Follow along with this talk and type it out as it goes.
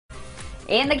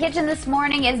In the Kitchen this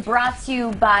morning is brought to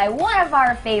you by one of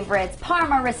our favorites,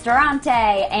 Parma Ristorante,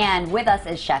 and with us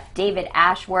is Chef David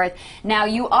Ashworth. Now,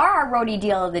 you are our roadie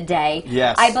deal of the day.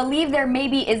 Yes. I believe there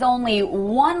maybe is only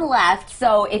one left,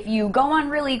 so if you go on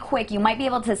really quick, you might be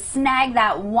able to snag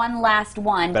that one last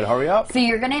one. Better hurry up. So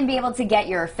you're going to be able to get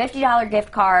your $50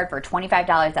 gift card for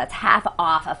 $25. That's half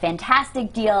off. A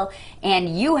fantastic deal.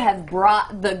 And you have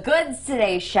brought the goods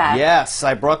today, Chef. Yes,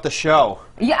 I brought the show.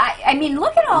 Yeah, I mean,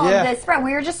 look at all of this spread.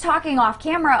 We were just talking off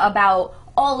camera about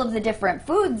all of the different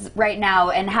foods right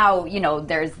now and how, you know,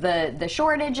 there's the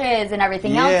shortages and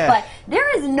everything else, but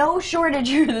there is no shortage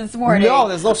here this morning. No,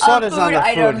 there's no shortage on the food.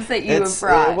 Items that you have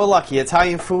brought. We're lucky.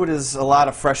 Italian food is a lot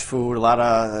of fresh food, a lot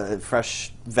of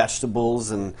fresh vegetables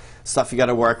and stuff you got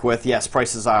to work with. Yes,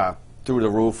 prices are through the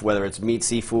roof, whether it's meat,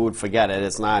 seafood, forget it.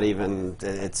 It's not even,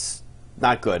 it's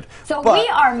not good. So we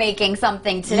are making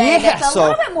something today that's a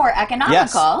little bit more economical.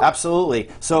 Yes, absolutely.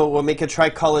 So we'll make a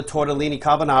tricolored tortellini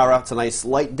carbonara. It's a nice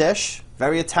light dish,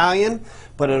 very Italian,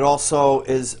 but it also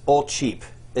is all cheap.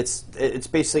 It's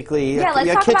basically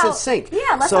a kitchen sink.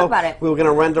 Yeah, let's talk about it. We're going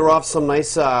to render off some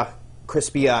nice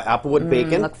crispy applewood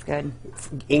bacon. Looks good.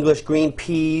 English green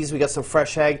peas. We got some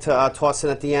fresh egg to toss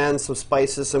in at the end. Some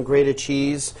spices, some grated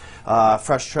cheese,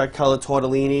 fresh tricolored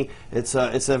tortellini. It's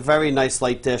a very nice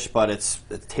light dish, but it's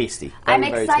tasty. I'm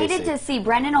excited to see.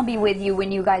 Brendan will be with you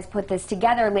when you guys put this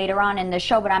together later on in the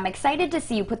show. But I'm excited to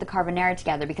see you put the carbonara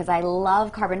together because I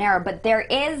love carbonara. But there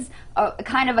is a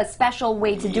kind of a special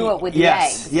way to do it with the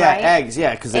eggs. Yeah, right? eggs.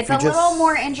 Yeah, because it's a little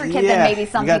more intricate than maybe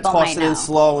some people might know. You got to toss it in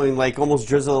slow and like almost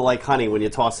drizzle it like honey when you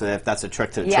toss it. If that's a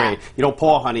trick to the trade, you don't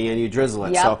pour honey and you drizzle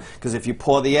it. So because if you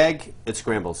pour the egg, it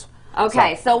scrambles.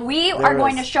 Okay, so we are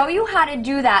going to show you how to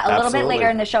do that a little bit later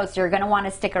in the show, so you're going to want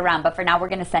to stick around. But for now, we're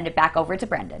going to send it back over to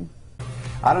Brendan.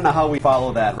 I don't know how we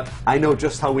follow that. I know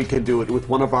just how we can do it with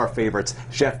one of our favorites.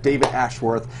 Chef David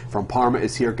Ashworth from Parma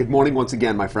is here. Good morning once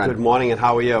again, my friend. Good morning, and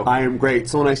how are you? I am great.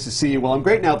 So nice to see you. Well, I'm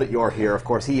great now that you're here. Of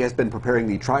course, he has been preparing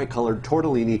the tricolored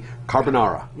tortellini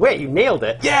carbonara. Wait, you nailed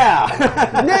it.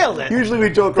 Yeah! Nailed it. Usually we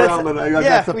joke around and I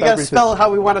mess up we got to spell it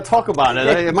how we want to talk about it.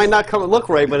 It might not look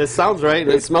right, but it sounds right,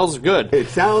 and it smells good. It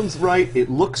sounds right,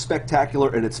 it looks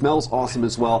spectacular, and it smells awesome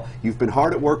as well. You've been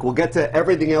hard at work. We'll get to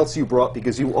everything else you brought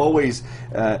because you always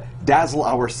dazzle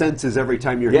our senses every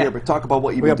time you're here, but talk about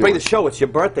what you've been doing. Bring the show. It's your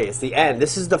birthday. It's the end.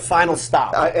 This is the final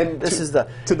stop. And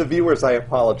to the viewers, I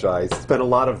apologize. It's been a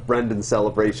lot of Brendan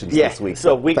celebrations this week.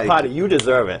 So week party, you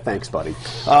deserve it. Thanks, buddy.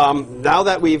 Now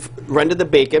that we've rendered the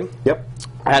bacon,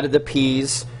 added the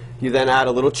peas, you then add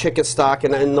a little chicken stock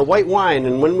and the white wine,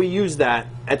 and when we use that,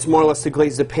 it's more or less to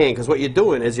glaze the pan, because what you're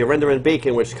doing is you're rendering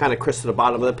bacon, which kind of crisps to the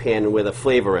bottom of the pan and where the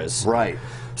flavor is. Right.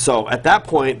 So at that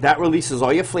point, that releases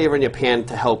all your flavor in your pan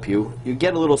to help you. You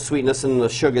get a little sweetness in the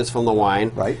sugars from the wine.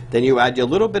 Right. Then you add your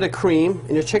little bit of cream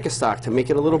in your chicken stock to make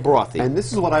it a little brothy. And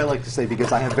this is what I like to say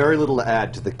because I have very little to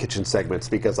add to the kitchen segments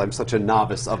because I'm such a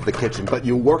novice of the kitchen. But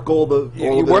you work all the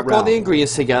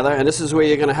ingredients together, and this is where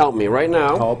you're going to help me right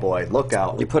now. Oh boy, look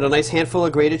out! You put a nice handful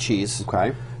of grated cheese.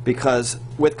 Okay. Because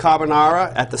with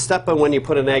carbonara, at the step of when you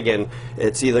put an egg in,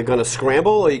 it's either going to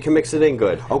scramble or you can mix it in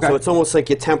good. Okay. So it's almost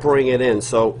like you're tempering it in.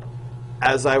 So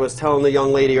as I was telling the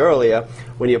young lady earlier,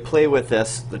 when you play with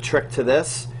this, the trick to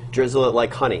this, drizzle it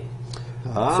like honey.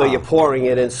 So you're pouring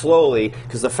it in slowly,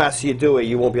 because the faster you do it,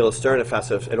 you won't be able to stir it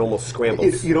faster. It almost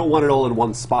scrambles. You don't want it all in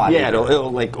one spot. Yeah, it'll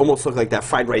like almost look like that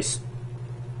fried rice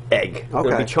egg. Okay.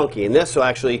 It'll be chunky. And this will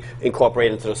actually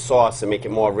incorporate into the sauce and make it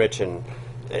more rich, and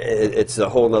it's a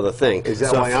whole other thing. Is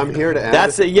that why I'm here to add?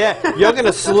 That's it, yeah. You're going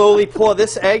to slowly pour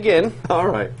this egg in. All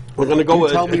right. We're going to go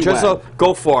with it.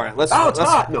 Go for it. It's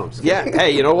hot. No, I'm just kidding.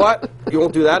 Hey, you know what? You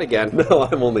won't do that again. No,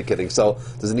 I'm only kidding. So,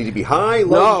 does it need to be high,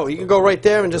 low? No, you can go right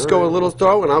there and just go a little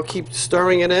throw, and I'll keep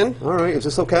stirring it in. All right. Is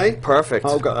this okay? Perfect.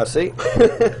 Oh, God. See?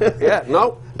 Yeah,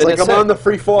 no. It's like I'm on the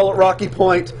free fall at Rocky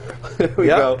Point. Here we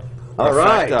go. All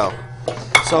right.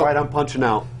 So, all right, I'm punching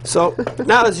out. So,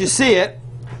 now as you see it,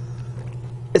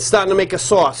 it's starting to make a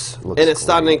sauce, and it's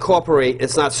starting to incorporate.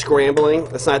 It's not scrambling.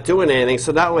 It's not doing anything.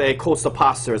 So that way it coats the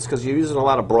pasta. It's because you're using a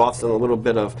lot of broths and a little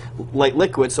bit of light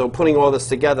liquid. So putting all this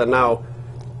together, now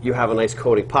you have a nice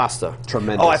coating pasta.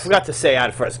 Tremendous. Oh, I forgot to say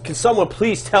at first. Can someone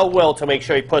please tell Will to make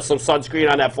sure he puts some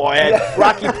sunscreen on that forehead?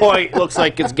 Rocky Point looks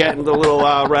like it's getting a little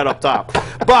red up top.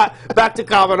 But back to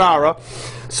carbonara.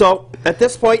 So at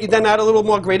this point, you then add a little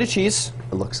more grated cheese.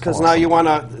 It looks awesome. Because now you want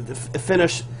to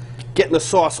finish getting the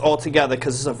sauce all together,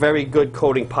 because it's a very good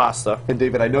coating pasta. And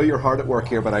David, I know you're hard at work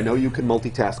here, but I know you can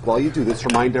multitask. While you do this,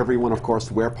 remind everyone, of course,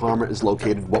 where Parma is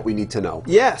located, what we need to know.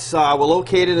 Yes, we're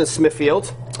located in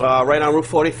Smithfield, right on Route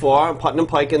 44, Putnam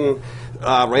Pike, and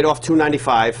right off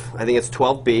 295. I think it's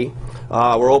 12B.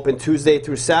 We're open Tuesday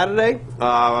through Saturday,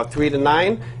 3 to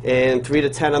 9, and 3 to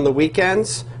 10 on the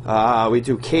weekends. We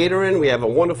do catering. We have a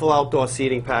wonderful outdoor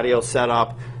seating patio set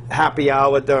up. Happy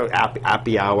hour during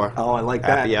happy hour. Oh, I like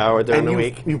that. Happy hour during the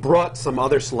week. You brought some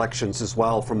other selections as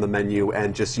well from the menu,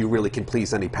 and just you really can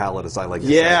please any palate, as I like to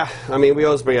say. Yeah, I mean, we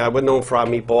always bring. We're known for our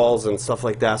meatballs and stuff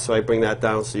like that, so I bring that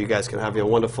down so you guys can have your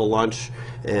wonderful lunch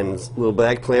and a little bit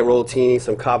eggplant rollatini,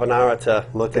 some carbonara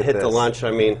to hit the lunch.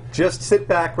 I mean, just sit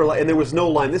back, relax, and there was no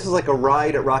line. This is like a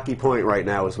ride at Rocky Point right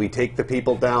now as we take the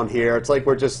people down here. It's like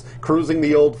we're just cruising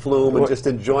the old flume and just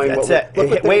enjoying.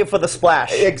 Waiting for the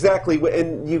splash. Exactly,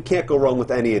 and you can't go wrong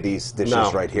with any of these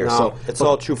dishes right here. No, so it's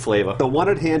all true flavor. The one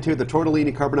at hand here, the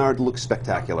tortellini carbonara, looks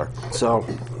spectacular. So,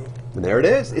 and there it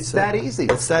is. It's that easy.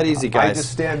 It's that easy, guys. I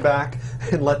just stand back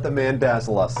and let the man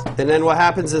dazzle us. And then what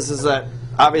happens is that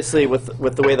obviously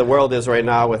with the way the world is right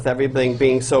now, with everything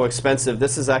being so expensive,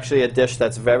 this is actually a dish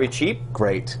that's very cheap,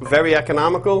 great, very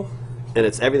economical. And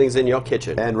everything's in your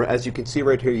kitchen. And as you can see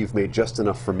right here, you've made just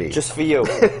enough for me. Just for you.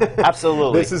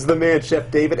 Absolutely. This is the man, Chef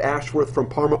David Ashworth from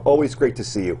Parma. Always great to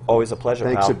see you. Always a pleasure,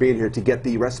 Thanks pal. for being here. To get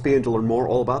the recipe and to learn more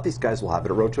all about these guys, we'll have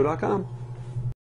it at rhodeshow.com.